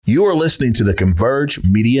You are listening to the Converge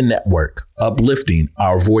Media Network, uplifting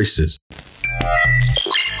our voices.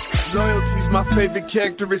 Loyalty's my favorite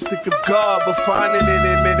characteristic of God, but finding it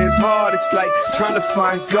in it is hard. It's like trying to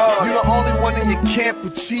find God. You're the only one in your camp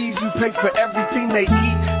with cheese. You pay for everything they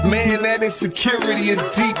eat. Man, that insecurity is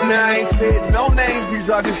deep. Now I ain't said no names. These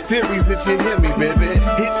are just theories. If you hear me, baby,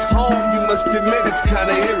 it's home. You must admit it's kind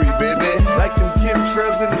of eerie, baby. Like them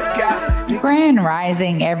chemtrails in the sky. Grand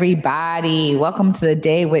Rising, everybody. Welcome to the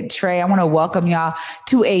Day with Trey. I want to welcome y'all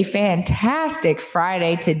to a fantastic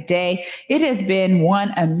Friday today. It has been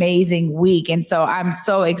one amazing week. And so I'm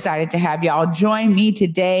so excited to have y'all join me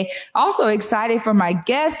today. Also excited for my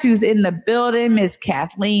guest who's in the building, Miss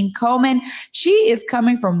Kathleen Coleman. She is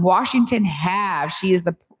coming from Washington Have. She is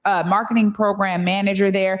the marketing program manager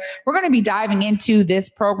there. We're going to be diving into this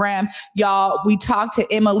program. Y'all, we talked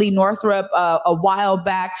to Emily Northrup a while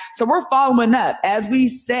back. So we're following up. As we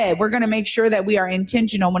said, we're going to make sure that we are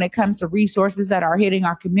intentional when it comes to resources that are hitting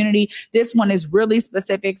our community. This one is really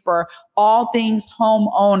specific for all things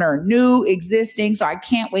homeowner, new, existing. So I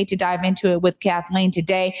can't wait to dive into it with Kathleen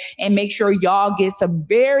today and make sure y'all get some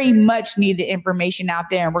very much needed information out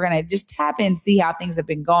there. And we're going to just tap in and see how things have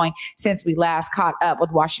been going since we last caught up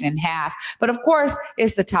with Washington Have. But of course,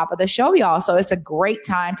 it's the top of the show, y'all. So it's a great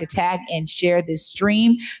time to tag and share this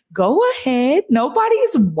stream. Go ahead.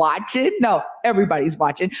 Nobody's watching. No, everybody's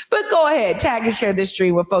watching. But go ahead, tag and share this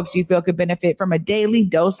stream with folks you feel could benefit from a daily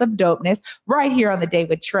dose of dopeness right here on the Day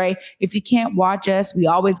with Trey. If you can't watch us, we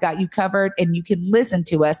always got you covered, and you can listen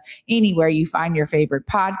to us anywhere you find your favorite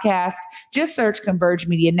podcast. Just search Converge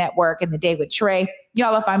Media Network and the Day with Trey.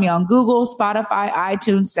 Y'all will find me on Google, Spotify,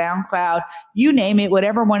 iTunes, SoundCloud, you name it,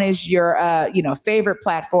 whatever one is your favorite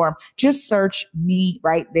platform. Just search me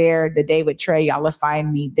right there, the Day with Trey. Y'all will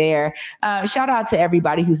find me there. Shout out to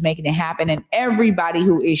everybody who's making it happen and everybody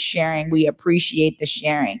who is sharing. We appreciate the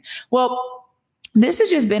sharing. Well, this has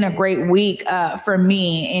just been a great week for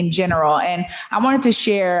me in general. And I wanted to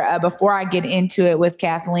share before I get into it with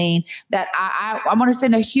Kathleen that I want to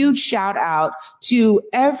send a huge shout out to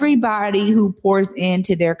everybody who pours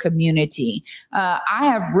into their community. I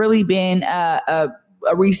have really been a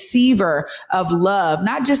receiver of love,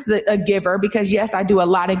 not just a giver, because yes, I do a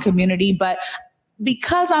lot in community, but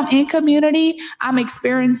because I'm in community, I'm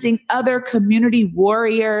experiencing other community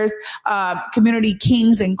warriors, community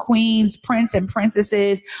kings and queens, prince and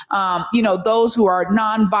princesses, those who are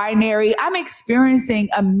non-binary. I'm experiencing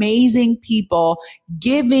amazing people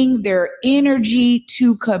giving their energy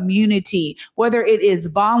to community, whether it is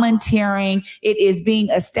volunteering, it is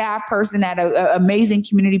being a staff person at an amazing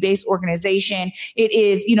community-based organization. It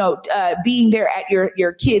is, being there at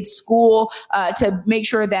your kid's school to make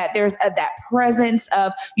sure that there's that presence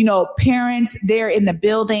of, parents there in the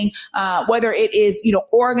building, whether it is,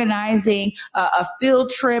 organizing a field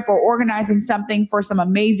trip or organizing something for some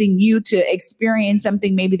amazing youth to experience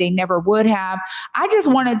something maybe they never would have. I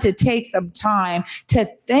just wanted to take some time to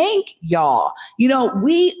thank y'all.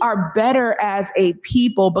 We are better as a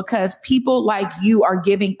people because people like you are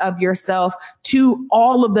giving of yourself to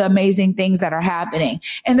all of the amazing things that are happening.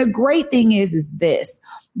 And the great thing is this.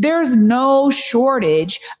 There's no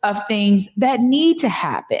shortage of things that need to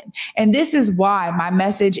happen. And this is why my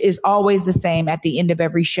message is always the same at the end of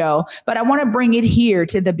every show. But I want to bring it here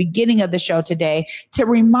to the beginning of the show today to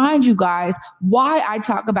remind you guys why I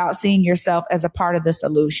talk about seeing yourself as a part of the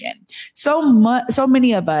solution. So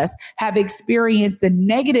many of us have experienced the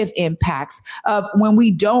negative impacts of when we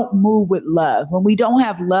don't move with love, when we don't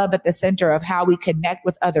have love at the center of how we connect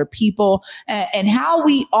with other people and how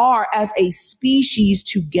we are as a species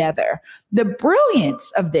together. The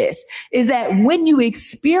brilliance of this is that when you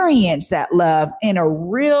experience that love in a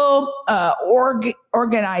real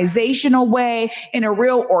organizational way, in a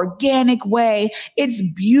real organic way, it's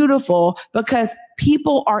beautiful because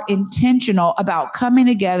people are intentional about coming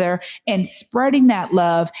together and spreading that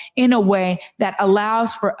love in a way that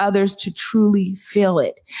allows for others to truly feel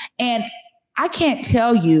it. And I can't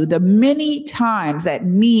tell you the many times that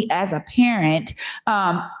me as a parent,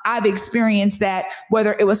 I've experienced that,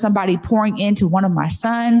 whether it was somebody pouring into one of my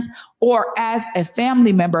sons or as a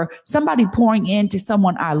family member, somebody pouring into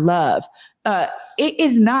someone I love. It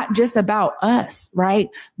is not just about us, right?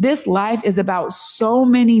 This life is about so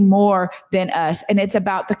many more than us. And it's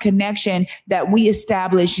about the connection that we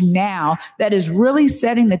establish now that is really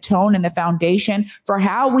setting the tone and the foundation for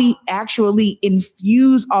how we actually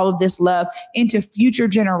infuse all of this love into future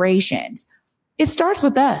generations. It starts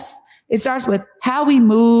with us. It starts with how we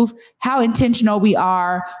move, how intentional we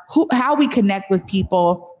are, how we connect with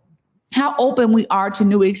people. how open we are to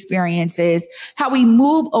new experiences, how we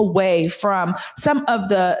move away from some of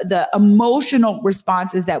the emotional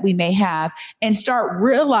responses that we may have and start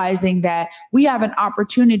realizing that we have an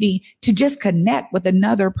opportunity to just connect with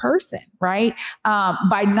another person, right?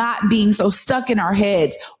 By not being so stuck in our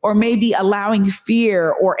heads, or maybe allowing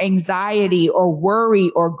fear or anxiety or worry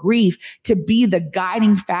or grief to be the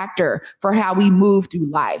guiding factor for how we move through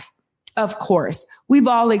life. Of course, we've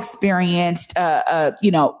all experienced,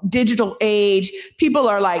 digital age. People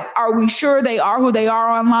are like, are we sure they are who they are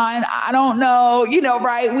online? I don't know,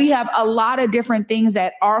 right? We have a lot of different things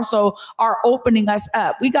that also are opening us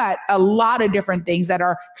up. We got a lot of different things that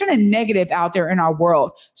are kind of negative out there in our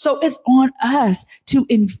world. So it's on us to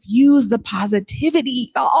infuse the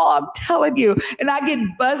positivity. Oh, I'm telling you. And I get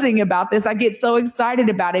buzzing about this. I get so excited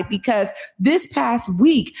about it because this past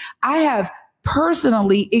week, I have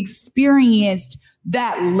personally experienced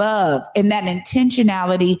that love and that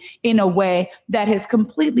intentionality in a way that has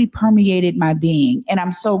completely permeated my being. And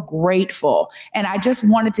I'm so grateful. And I just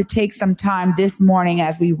wanted to take some time this morning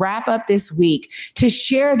as we wrap up this week to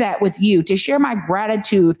share that with you, to share my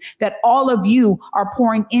gratitude that all of you are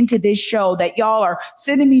pouring into this show, that y'all are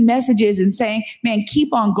sending me messages and saying, man,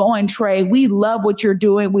 keep on going, Trey. We love what you're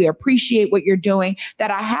doing. We appreciate what you're doing.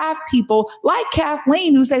 That I have people like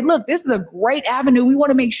Kathleen who say, look, this is a great avenue. We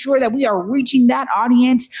want to make sure that we are reaching that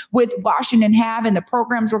audience with Washington Have and the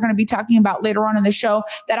programs we're going to be talking about later on in the show,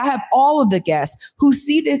 that I have all of the guests who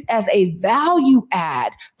see this as a value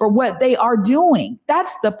add for what they are doing.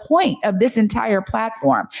 That's the point of this entire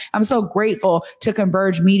platform. I'm so grateful to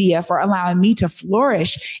Converge Media for allowing me to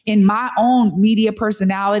flourish in my own media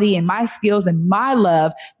personality and my skills and my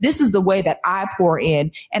love. This is the way that I pour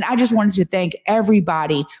in. And I just wanted to thank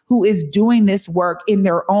everybody who is doing this work in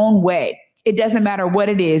their own way. It doesn't matter what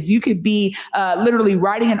it is. You could be literally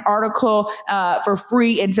writing an article for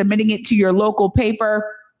free and submitting it to your local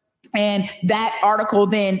paper. And that article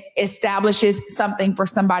then establishes something for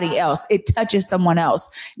somebody else. It touches someone else.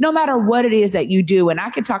 No matter what it is that you do, and I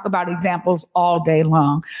could talk about examples all day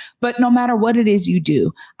long, but no matter what it is you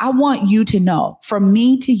do, I want you to know, from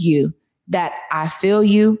me to you, that I feel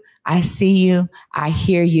you, I see you, I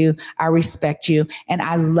hear you, I respect you, and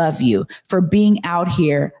I love you for being out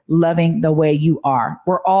here loving the way you are.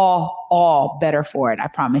 We're all better for it. I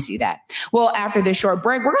promise you that. Well, after this short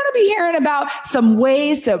break, we're going to be hearing about some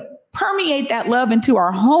ways to permeate that love into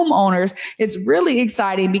our homeowners. It's really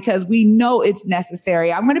exciting because we know it's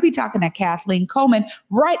necessary. I'm going to be talking to Kathleen Coleman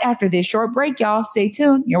right after this short break. Y'all stay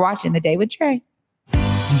tuned. You're watching The Day with Trey.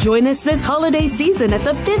 Join us this holiday season at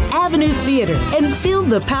the Fifth Avenue Theater and feel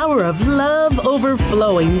the power of love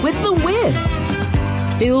overflowing with The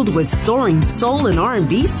Wiz. Filled with soaring soul and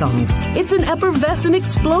R&B songs, it's an effervescent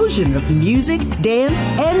explosion of music, dance,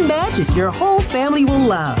 and magic your whole family will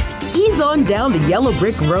love. Ease on down the yellow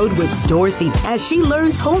brick road with Dorothy as she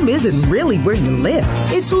learns home isn't really where you live,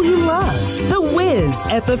 it's who you love. The Wiz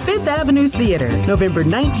at the Fifth Avenue Theater, November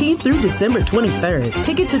 19th through December 23rd.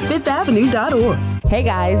 Tickets at fifthavenue.org. Hey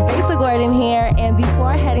guys, Besa Gordon here, and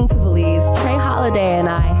before heading to Belize, Trey Holiday and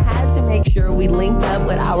I had to make sure we linked up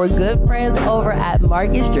with our good friends over at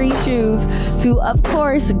Market Street Shoes to, of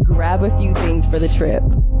course, grab a few things for the trip.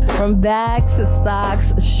 From bags to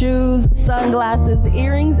socks, shoes, sunglasses,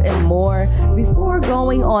 earrings, and more. Before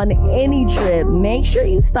going on any trip, make sure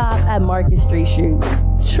you stop at Market Street Shoes.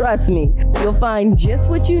 Trust me, you'll find just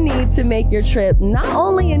what you need to make your trip not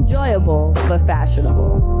only enjoyable, but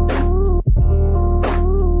fashionable.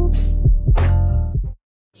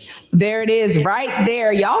 There it is right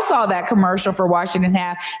there. Y'all saw that commercial for Washington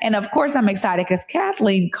Have. And of course, I'm excited because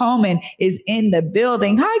Kathleen Coleman is in the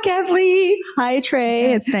building. Hi, Kathleen. Hi,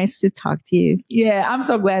 Trey. It's nice to talk to you. Yeah, I'm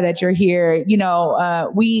so glad that you're here. You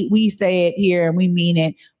know, we say it here and we mean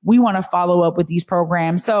it. We want to follow up with these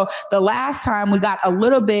programs. So the last time we got a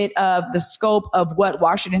little bit of the scope of what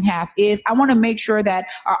Washington Have is. I want to make sure that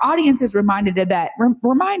our audience is reminded of that.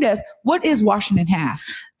 Remind us, what is Washington Have?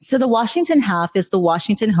 So the Washington Have is the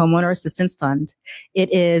Washington Homeowner Assistance Fund.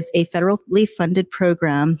 It is a federally funded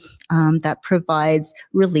program that provides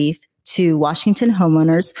relief to Washington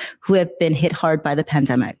homeowners who have been hit hard by the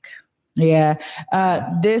pandemic. Yeah.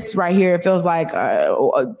 This right here, it feels like,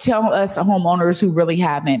 tell us homeowners who really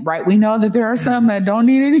haven't, right? We know that there are some that don't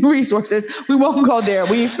need any resources. We won't go there.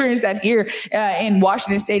 We experienced that here in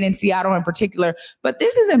Washington State and Seattle in particular. But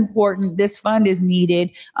this is important. This fund is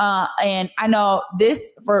needed. And I know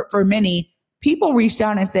this for many, people reached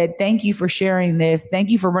out and said, thank you for sharing this. Thank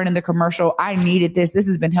you for running the commercial. I needed this. This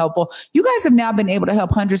has been helpful. You guys have now been able to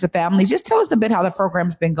help hundreds of families. Just tell us a bit how the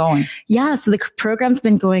program's been going. Yeah, so the program's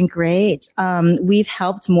been going great. We've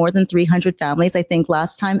helped more than 300 families. I think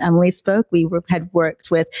last time Emily spoke, we had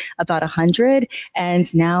worked with about 100.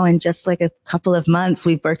 And now in just like a couple of months,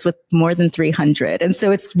 we've worked with more than 300. And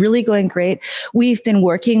so it's really going great. We've been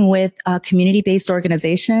working with community-based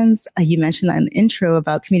organizations. You mentioned that in the intro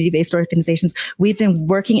about community-based organizations. We've been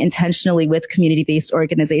working intentionally with community-based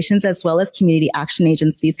organizations as well as community action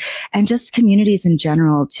agencies and just communities in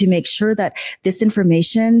general to make sure that this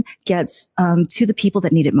information gets to the people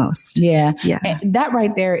that need it most. Yeah. And that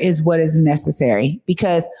right there is what is necessary,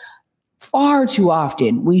 because far too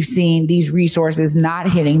often we've seen these resources not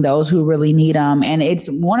hitting those who really need them. And it's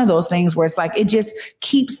one of those things where it's like, it just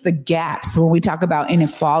keeps the gaps when we talk about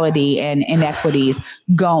inequality and inequities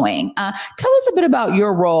going. Tell us a bit about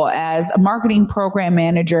your role as a marketing program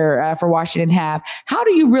manager for Washington Have. How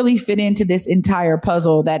do you really fit into this entire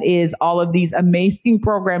puzzle that is all of these amazing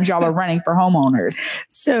programs y'all are running for homeowners?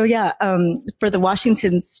 So for the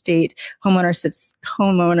Washington State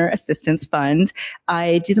Homeowner Assistance Fund,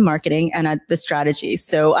 I do the marketing and the strategy.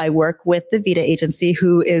 So I work with the VITA agency,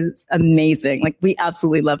 who is amazing. Like, we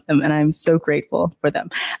absolutely love them, and I'm so grateful for them.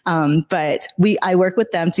 But I work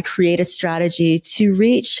with them to create a strategy to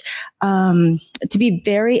reach, to be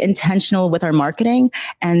very intentional with our marketing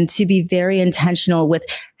and to be very intentional with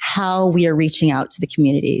how we are reaching out to the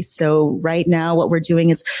community. So right now, what we're doing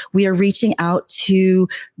is we are reaching out to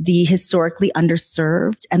the historically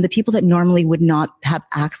underserved and the people that normally would not have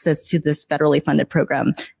access to this federally funded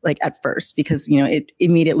program, like at first, because, it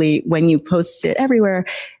immediately, when you post it everywhere,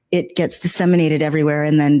 it gets disseminated everywhere.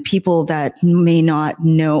 And then people that may not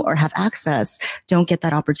know or have access don't get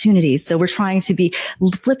that opportunity. So we're trying to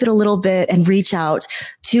flip it a little bit and reach out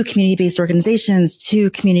to community-based organizations, to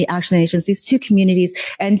community action agencies, to communities,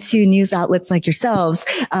 and to news outlets like yourselves,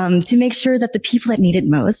 to make sure that the people that need it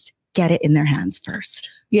most get it in their hands first.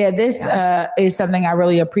 Yeah, this is something I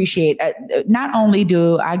really appreciate. Not only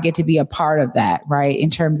do I get to be a part of that, right, in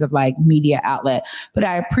terms of like media outlet, but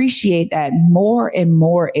I appreciate that more and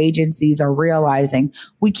more agencies are realizing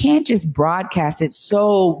we can't just broadcast it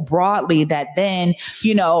so broadly that then,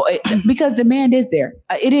 because demand is there.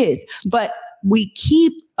 It is. But we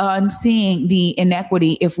keep on seeing the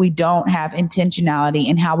inequity if we don't have intentionality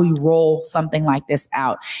in how we roll something like this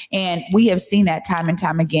out. And we have seen that time and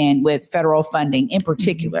time again with federal funding in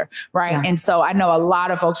particular, right? Yeah. And so I know a lot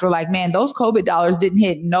of folks were like, man, those COVID dollars didn't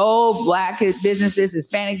hit no Black businesses,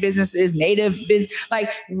 Hispanic businesses, Native business.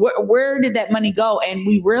 Like, where did that money go? And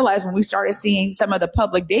we realized when we started seeing some of the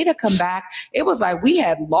public data come back, it was like we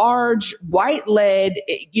had large white-led,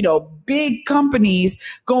 big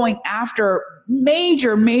companies going after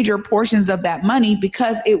major portions of that money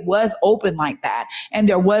because it was open like that. And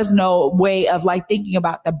there was no way of like thinking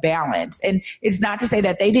about the balance. And it's not to say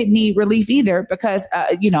that they didn't need relief either, because,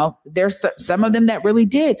 there's some of them that really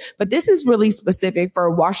did. But this is really specific for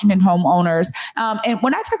Washington homeowners. And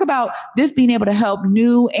when I talk about this being able to help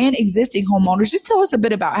new and existing homeowners, just tell us a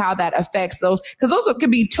bit about how that affects those, because those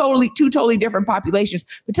could be two totally different populations.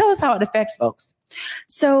 But tell us how it affects folks.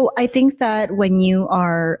 So I think that when you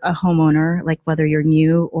are a homeowner, like whether you're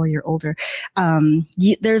new or you're older,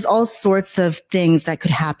 there's all sorts of things that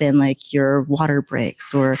could happen, like your water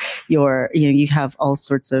breaks or you have all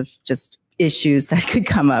sorts of just issues that could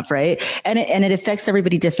come up, right? And it affects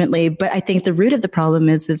everybody differently. But I think the root of the problem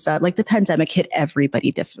is that like the pandemic hit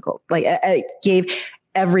everybody difficult. Like it gave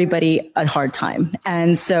everybody a hard time.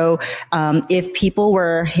 And so if people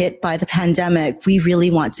were hit by the pandemic, we really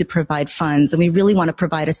want to provide funds and we really want to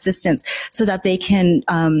provide assistance so that they can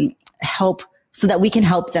so that we can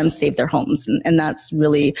help them save their homes. And that's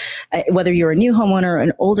really, whether you're a new homeowner or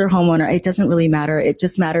an older homeowner, it doesn't really matter. It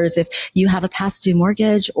just matters if you have a past due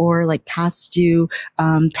mortgage or like past due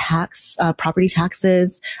property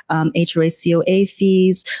taxes, HOA, COA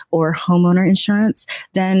fees, or homeowner insurance,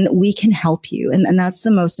 then we can help you. And that's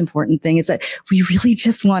the most important thing, is that we really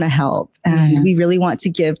just want to help. And we really want to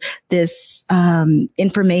give this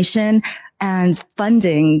information and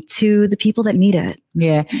funding to the people that need it.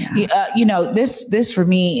 Yeah. This for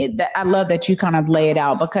me, I love that you kind of lay it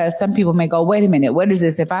out, because some people may go, wait a minute, what is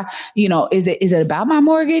this? If I, is it about my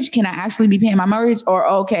mortgage? Can I actually be paying my mortgage? Or,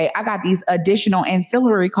 okay, I got these additional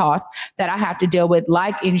ancillary costs that I have to deal with,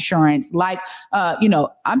 like insurance, like,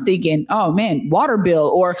 I'm thinking, oh man, water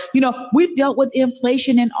bill, or, we've dealt with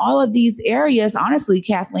inflation in all of these areas, honestly,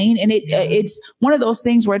 Kathleen. And it's one of those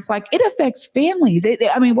things where it's like, it affects families.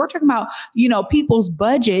 We're talking about, people's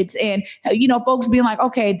budgets and, folks being being like,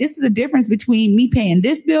 okay, this is the difference between me paying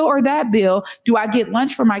this bill or that bill. Do I get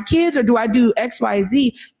lunch for my kids or do I do X, Y,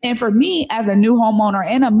 Z? And for me as a new homeowner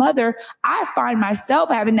and a mother, I find myself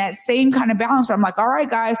having that same kind of balance where I'm like, all right,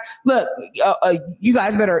 guys, look, you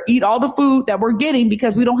guys better eat all the food that we're getting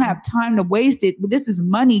because we don't have time to waste it. This is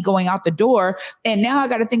money going out the door. And now I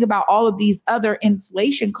got to think about all of these other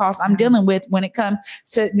inflation costs I'm dealing with when it comes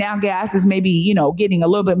to now gas is maybe, getting a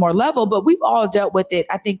little bit more level, but we've all dealt with it,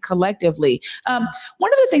 I think, collectively. One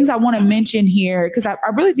of the things I want to mention here, because I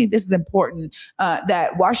really think this is important,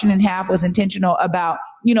 that Washington Half was intentional about,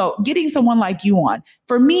 getting someone like you on.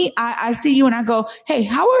 For me, I see you and I go, hey,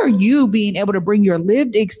 how are you being able to bring your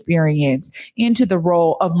lived experience into the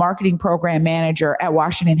role of marketing program manager at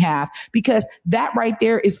Washington Half? Because that right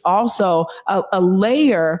there is also a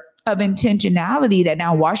layer of intentionality that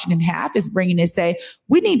now Washington Half is bringing to say,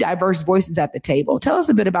 we need diverse voices at the table. Tell us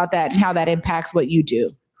a bit about that and how that impacts what you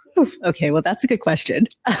do. Okay, well, that's a good question.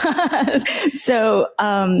 So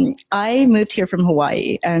I moved here from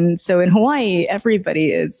Hawaii. And so in Hawaii,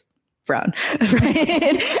 everybody is brown,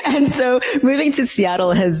 right? And so moving to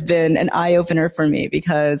Seattle has been an eye-opener for me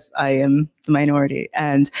because I am the minority.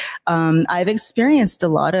 And I've experienced a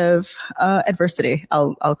lot of adversity.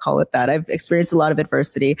 I'll call it that. I've experienced a lot of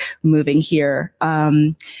adversity moving here.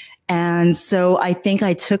 And so I think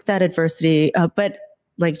I took that adversity, but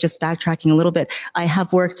like just backtracking a little bit, I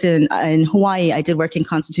have worked in Hawaii. I did work in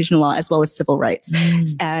constitutional law as well as civil rights.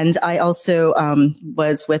 And I also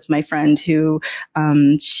was with my friend who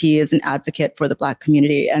she is an advocate for the Black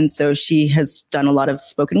community. And so she has done a lot of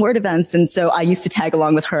spoken word events. And so I used to tag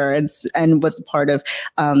along with her and was a part of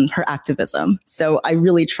her activism. So I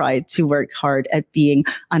really tried to work hard at being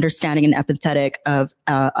understanding and empathetic of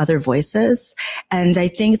other voices. And I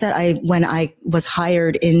think that when I was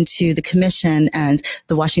hired into the commission and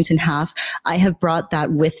the Washington Half, I have brought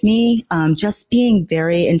that with me, just being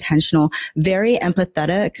very intentional, very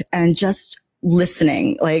empathetic, and just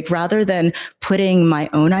listening. Like rather than putting my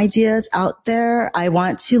own ideas out there, I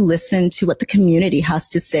want to listen to what the community has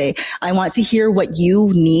to say. I want to hear what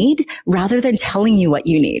you need rather than telling you what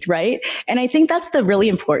you need, right? And I think that's the really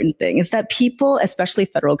important thing is that people, especially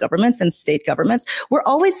federal governments and state governments, we're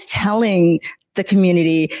always telling the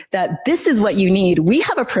community that this is what you need. We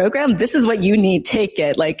have a program. This is what you need. Take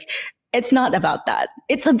it. Like, it's not about that.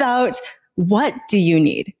 It's about what do you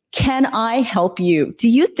need? Can I help you? Do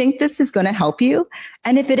you think this is going to help you?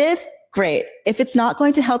 And if it is, great. If it's not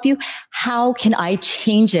going to help you, how can I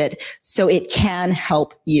change it so it can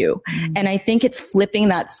help you? And I think it's flipping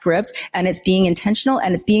that script and it's being intentional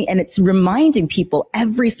and it's reminding people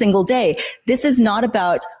every single day. This is not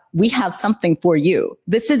about we have something for you.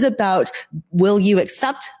 This is about, will you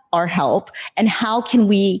accept our help? And how can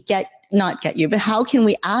we not get you, but how can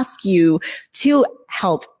we ask you to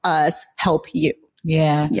help us help you?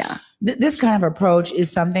 Yeah. This kind of approach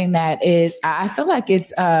is something that I feel like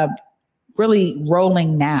it's really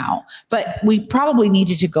rolling now, but we probably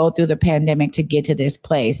needed to go through the pandemic to get to this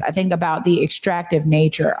place. I think about the extractive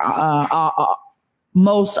nature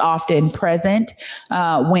most often present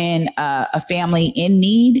when a family in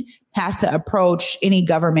need has to approach any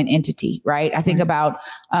government entity, right? I think about,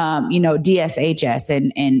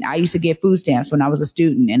 DSHS and I used to get food stamps when I was a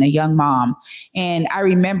student and a young mom. And I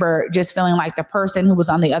remember just feeling like the person who was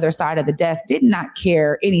on the other side of the desk did not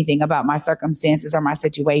care anything about my circumstances or my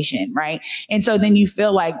situation, right? And so then you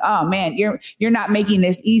feel like, oh man, you're not making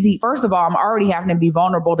this easy. First of all, I'm already having to be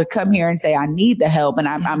vulnerable to come here and say, I need the help and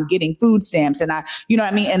I'm getting food stamps and I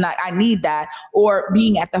need that. Or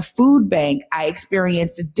being at the food bank, I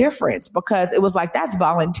experienced a difference because it was like, that's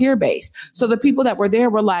volunteer based. So the people that were there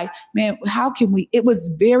were like, man, how can we, it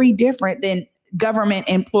was very different than government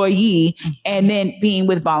employee and then being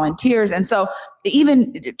with volunteers. And so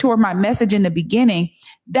even toward my message in the beginning,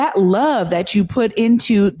 that love that you put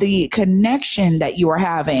into the connection that you are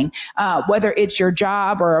having, whether it's your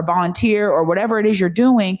job or a volunteer or whatever it is you're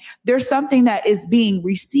doing, there's something that is being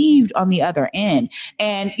received on the other end.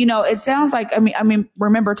 And, it sounds like, I mean,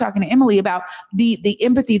 remember talking to Emily about the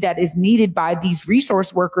empathy that is needed by these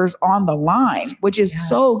resource workers on the line, which is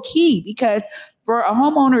so key because for a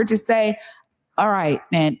homeowner to say, all right,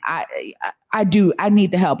 man, I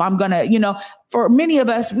need the help. I'm going to, for many of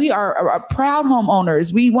us, we are proud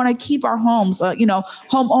homeowners. We want to keep our homes.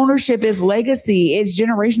 Home ownership is legacy. It's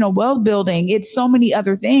generational wealth building. It's so many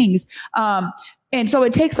other things. And so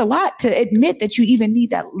it takes a lot to admit that you even need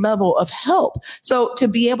that level of help. So to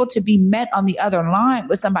be able to be met on the other line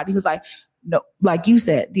with somebody who's like, no, like you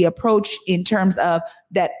said, the approach in terms of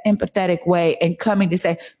that empathetic way and coming to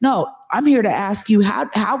say, no, I'm here to ask you,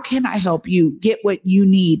 how can I help you get what you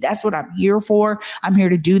need? That's what I'm here for. I'm here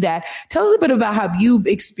to do that. Tell us a bit about how you've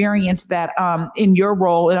experienced that in your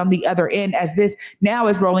role and on the other end as this now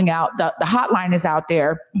is rolling out. The hotline is out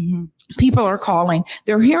there. Mm-hmm. People are calling.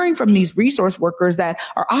 They're hearing from these resource workers that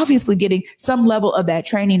are obviously getting some level of that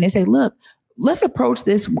training. They say, look, let's approach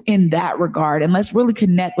this in that regard and let's really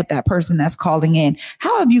connect with that person that's calling in.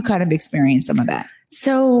 How have you kind of experienced some of that?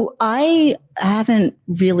 So I haven't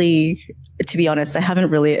really, to be honest, I haven't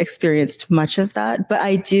really experienced much of that, but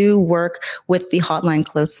I do work with the hotline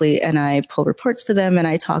closely and I pull reports for them and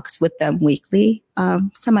I talk with them weekly,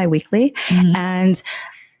 semi-weekly. Mm-hmm. And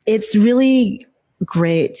it's really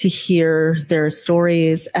great to hear their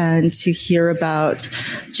stories and to hear about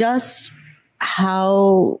just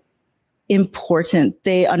how important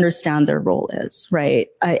they understand their role is, right?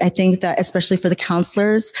 I think that especially for the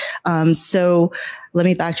counselors. So let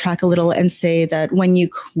me backtrack a little and say that when you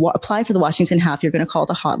apply for the Washington Half, you're going to call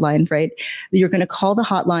the hotline, right? You're going to call the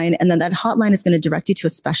hotline and then that hotline is going to direct you to a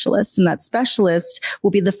specialist and that specialist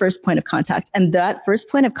will be the first point of contact. And that first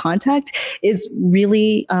point of contact is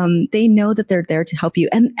really, they know that they're there to help you.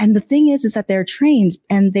 And the thing is that they're trained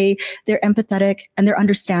and they're empathetic and they're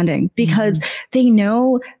understanding because they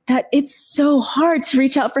know that it's so hard to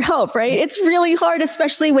reach out for help, right? It's really hard,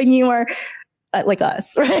 especially when you are like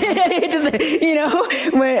us, right? Just,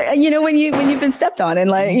 when you've been stepped on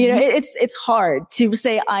and it's hard to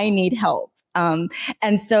say, I need help.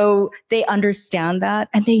 And so they understand that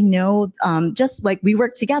and they know, just like we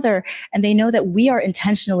work together and they know that we are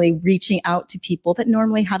intentionally reaching out to people that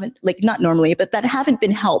normally haven't, not normally, but that haven't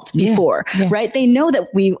been helped before, right? They know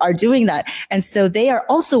that we are doing that. And so they are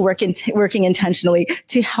also working intentionally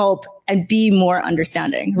to help and be more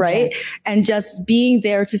understanding, right? Yeah. And just being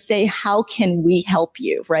there to say, how can we help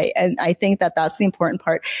you, right? And I think that that's the important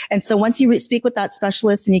part. And so once you speak with that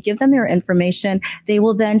specialist and you give them their information, they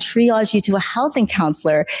will then triage you to a housing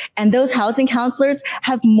counselor. And those housing counselors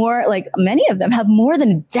have many of them have more than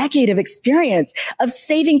a decade of experience of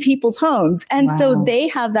saving people's homes. And so they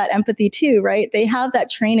have that empathy too, right? They have that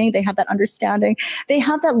training. They have that understanding. They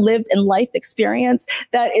have that lived and life experience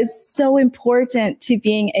that is so important to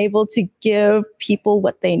being able to give people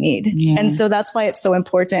what they need. Yeah. And so that's why it's so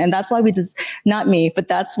important. And that's why not me, but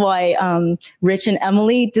that's why Rich and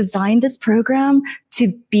Emily designed this program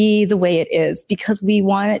to be the way it is, because we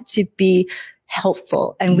want it to be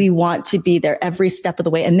helpful and we want to be there every step of the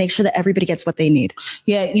way and make sure that everybody gets what they need.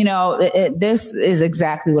 Yeah. This is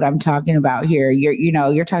exactly what I'm talking about here.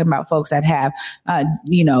 You're talking about folks that have,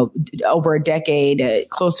 over a decade,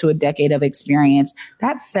 close to a decade of experience.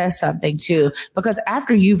 That says something too, because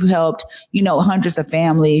after you've helped, hundreds of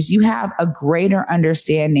families, you have a greater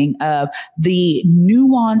understanding of the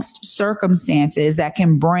nuanced circumstances that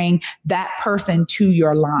can bring that person to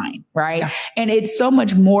your line. Right. Yeah. And it's so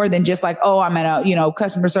much more than just like, oh, I'm at a,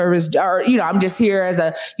 customer service or, I'm just here as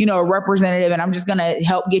a, a representative and I'm just going to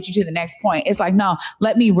help get you to the next point. It's like, no,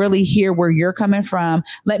 let me really hear where you're coming from.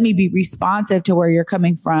 Let me be responsive to where you're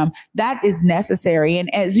coming from. That is necessary.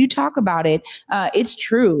 And as you talk about it, it's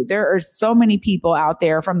true. There are so many people out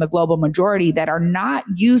there from the global majority that are not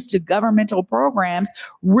used to governmental programs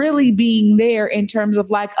really being there in terms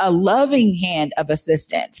of like a loving hand of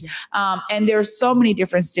assistance. And there's so many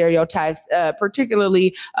different stereotypes,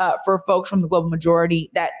 particularly for folks from the global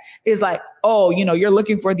majority that is like, oh, you're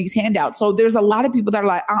looking for these handouts. So there's a lot of people that are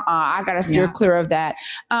like, I got to steer clear of that.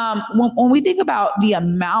 When we think about the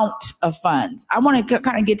amount of funds, I want to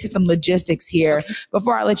kind of get to some logistics here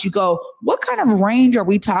before I let you go. What kind of range are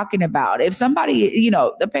we talking about? If somebody,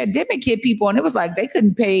 the pandemic hit people and it was like they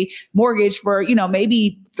couldn't pay mortgage for,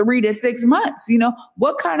 maybe 3 to 6 months,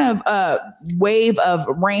 what kind of wave of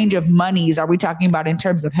range of monies are we talking about in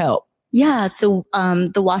terms of help? Yeah. So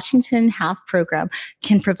the Washington Half program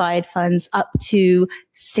can provide funds up to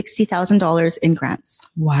 $60,000 in grants.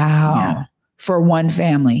 Wow. Yeah. For one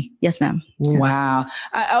family. Yes, ma'am. Wow.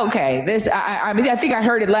 Yes. Okay. I think I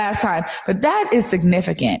heard it last time, but that is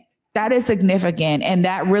significant. That is significant. And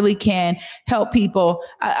that really can help people.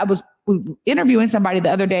 I was interviewing somebody the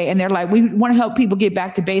other day and they're like, we want to help people get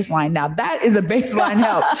back to baseline. Now that is a baseline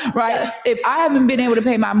help, right? Yes. If I haven't been able to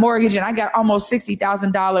pay my mortgage and I got almost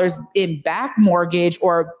 $60,000 in back mortgage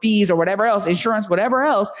or fees or whatever else, insurance, whatever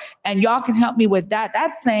else, and y'all can help me with that,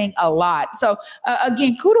 that's saying a lot. So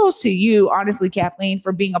again, kudos to you, honestly, Kathleen,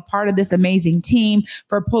 for being a part of this amazing team,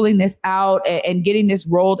 for pulling this out and getting this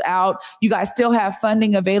rolled out. You guys still have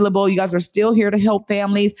funding available. You guys are still here to help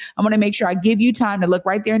families. I'm going to make sure I give you time to look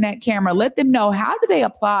right there in that camera. Let them know, how do they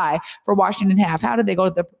apply for Washington Half? How do they go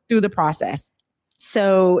through the process?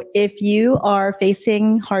 So if you are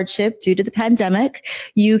facing hardship due to the pandemic,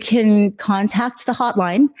 you can contact the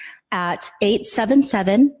hotline at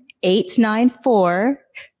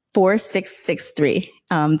 877-894-4663.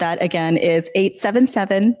 That again is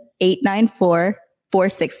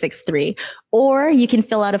 877-894-4663. Or you can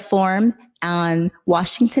fill out a form on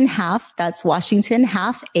Washington Half. That's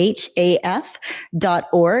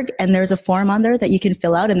WashingtonHalf.org. And there's a form on there that you can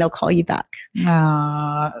fill out and they'll call you back.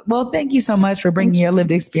 Well, thank you so much for bringing your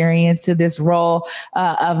lived experience to this role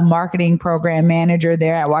of marketing program manager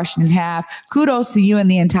there at Washington Half. Kudos to you and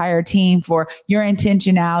the entire team for your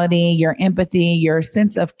intentionality, your empathy, your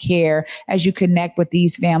sense of care as you connect with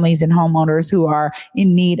these families and homeowners who are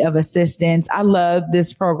in need of assistance. I love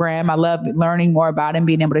this program. I love learning more about it and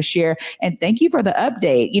being able to share. And thank you for the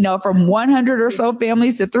update. You know, from 100 or so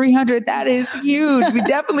families to 300, that is huge. We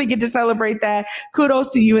definitely get to celebrate that.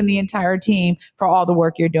 Kudos to you and the entire team for all the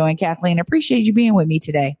work you're doing. Kathleen, appreciate you being with me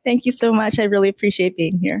today. Thank you so much. I really appreciate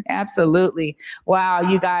being here. Absolutely. Wow,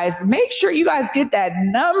 you guys, make sure you guys get that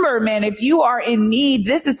number, man. If you are in need,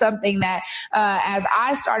 this is something that as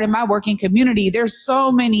I started my working community, there's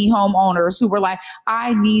so many homeowners who were like,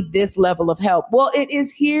 I need this level of help. Well, it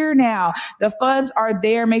is here now. The funds are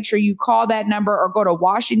there. Make sure you call that number or go to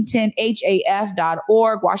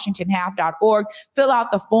WashingtonHalf.org, WashingtonHalf.org, fill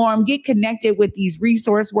out the form, get connected with these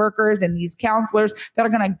resource workers and these counselors that are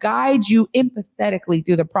going to guide you empathetically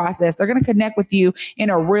through the process. They're going to connect with you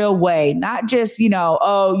in a real way, not just, you know,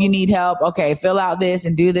 oh, you need help. Okay, fill out this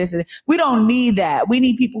and do this. We don't need that. We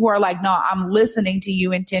need people who are like, no, I'm listening to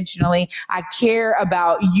you intentionally. I care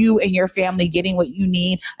about you and your family getting what you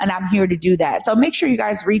need, and I'm here to do that. So make sure you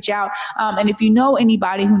guys reach out. And if you know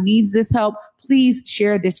anybody who needs this help, please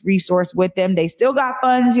share this resource with them. They still got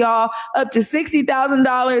funds, y'all. Up to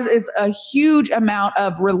 $60,000 is a huge amount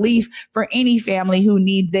of relief for any family who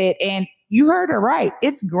needs it. And you heard her right.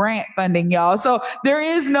 It's grant funding, y'all. So there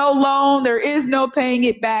is no loan. There is no paying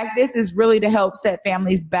it back. This is really to help set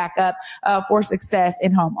families back up for success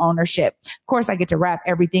in home ownership. Of course, I get to wrap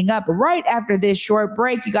everything up right after this short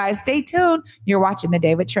break. You guys stay tuned. You're watching The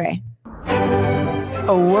Day with Trey.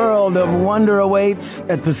 A world of wonder awaits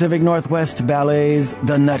at Pacific Northwest Ballet's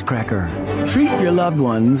The Nutcracker. Treat your loved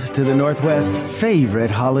ones to the Northwest's favorite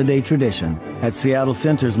holiday tradition at Seattle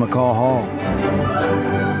Center's McCall Hall.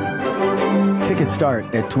 Tickets start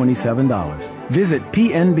at $27. Visit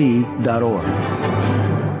pnb.org.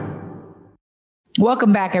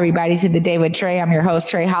 Welcome back, everybody, to The Day with Trey. I'm your host,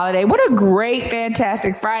 Trey Holiday. What a great,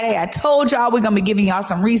 fantastic Friday. I told y'all we're going to be giving y'all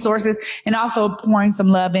some resources and also pouring some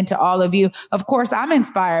love into all of you. Of course, I'm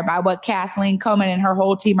inspired by what Kathleen Coleman and her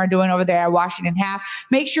whole team are doing over there at Washington Half.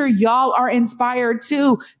 Make sure y'all are inspired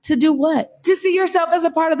too. To do what? To see yourself as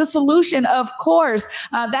a part of the solution, of course.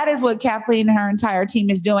 That is what Kathleen and her entire team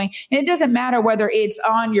is doing. And it doesn't matter whether it's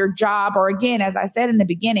on your job or, again, as I said in the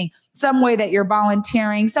beginning, some way that you're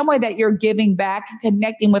volunteering, some way that you're giving back and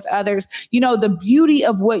connecting with others. You know, the beauty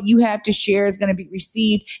of what you have to share is going to be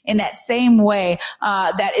received in that same way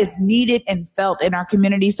that is needed and felt in our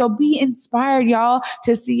community. So be inspired, y'all,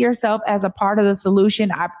 to see yourself as a part of the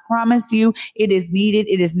solution. I promise you it is needed,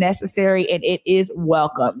 it is necessary, and it is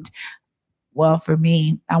welcomed. Well, for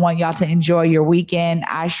me, I want y'all to enjoy your weekend.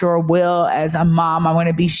 I sure will. As a mom, I want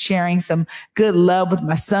to be sharing some good love with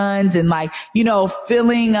my sons and, like, you know,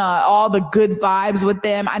 feeling all the good vibes with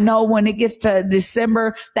them. I know when it gets to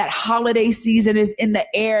December, that holiday season is in the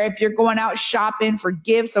air. If you're going out shopping for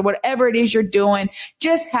gifts or whatever it is you're doing,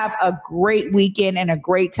 just have a great weekend and a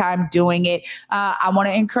great time doing it. I want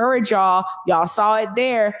to encourage y'all. Y'all saw it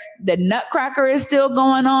there. The Nutcracker is still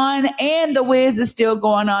going on and the Wiz is still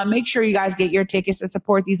going on. Make sure you guys get your tickets to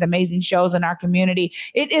support these amazing shows in our community.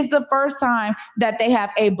 It is the first time that they have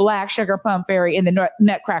a Black Sugar Plum Fairy in the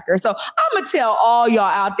Nutcracker. So I'm going to tell all y'all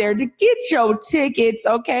out there to get your tickets,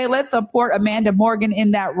 okay? Let's support Amanda Morgan in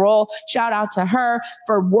that role. Shout out to her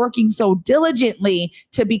for working so diligently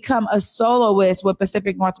to become a soloist with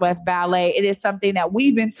Pacific Northwest Ballet. It is something that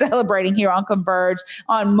we've been celebrating here on Converge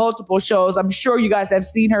on multiple shows. I'm sure you guys have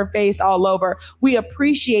seen her face all over. We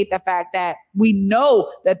appreciate the fact that we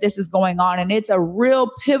know that this is going on, and it's a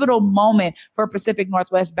real pivotal moment for Pacific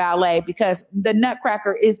Northwest Ballet because the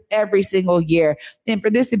Nutcracker is every single year. And for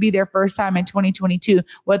this to be their first time in 2022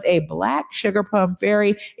 with a Black Sugar Plum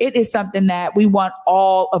Fairy, it is something that we want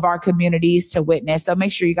all of our communities to witness. So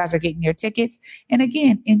make sure you guys are getting your tickets. And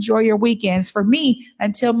again, enjoy your weekends. For me,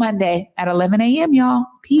 until Monday at 11 a.m., y'all.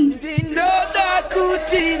 Peace.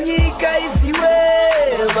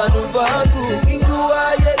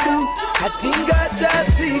 Hatinga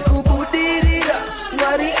chati kubudirira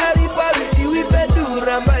Mwari aripa uchiwi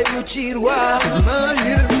pedura mbai uchirwa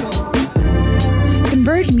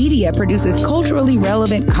Converge Media produces culturally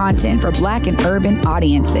relevant content for Black and urban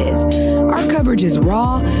audiences. Our coverage is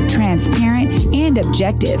raw, transparent, and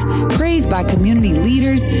objective, praised by community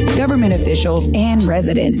leaders, government officials, and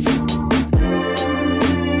residents.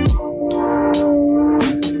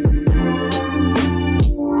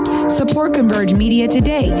 Support Converge Media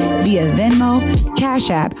today via Venmo, Cash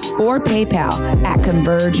App, or PayPal at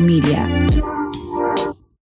Converge Media.